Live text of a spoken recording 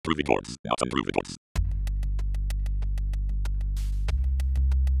moving towards. Atom moving towards.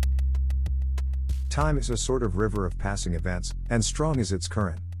 Time is a sort of river of passing events, and strong is its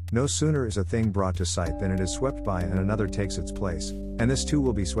current. No sooner is a thing brought to sight than it is swept by and another takes its place, and this too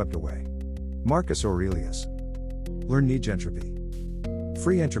will be swept away. Marcus Aurelius. Learn Niche entropy.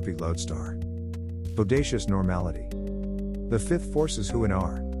 Free entropy lodestar. Bodacious normality. The fifth force is who and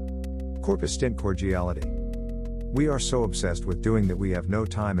are. Corpus stint cordiality. We are so obsessed with doing that we have no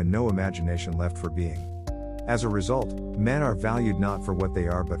time and no imagination left for being. As a result, men are valued not for what they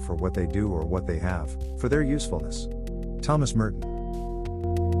are but for what they do or what they have, for their usefulness. Thomas Merton.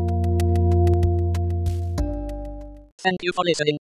 Thank you for listening.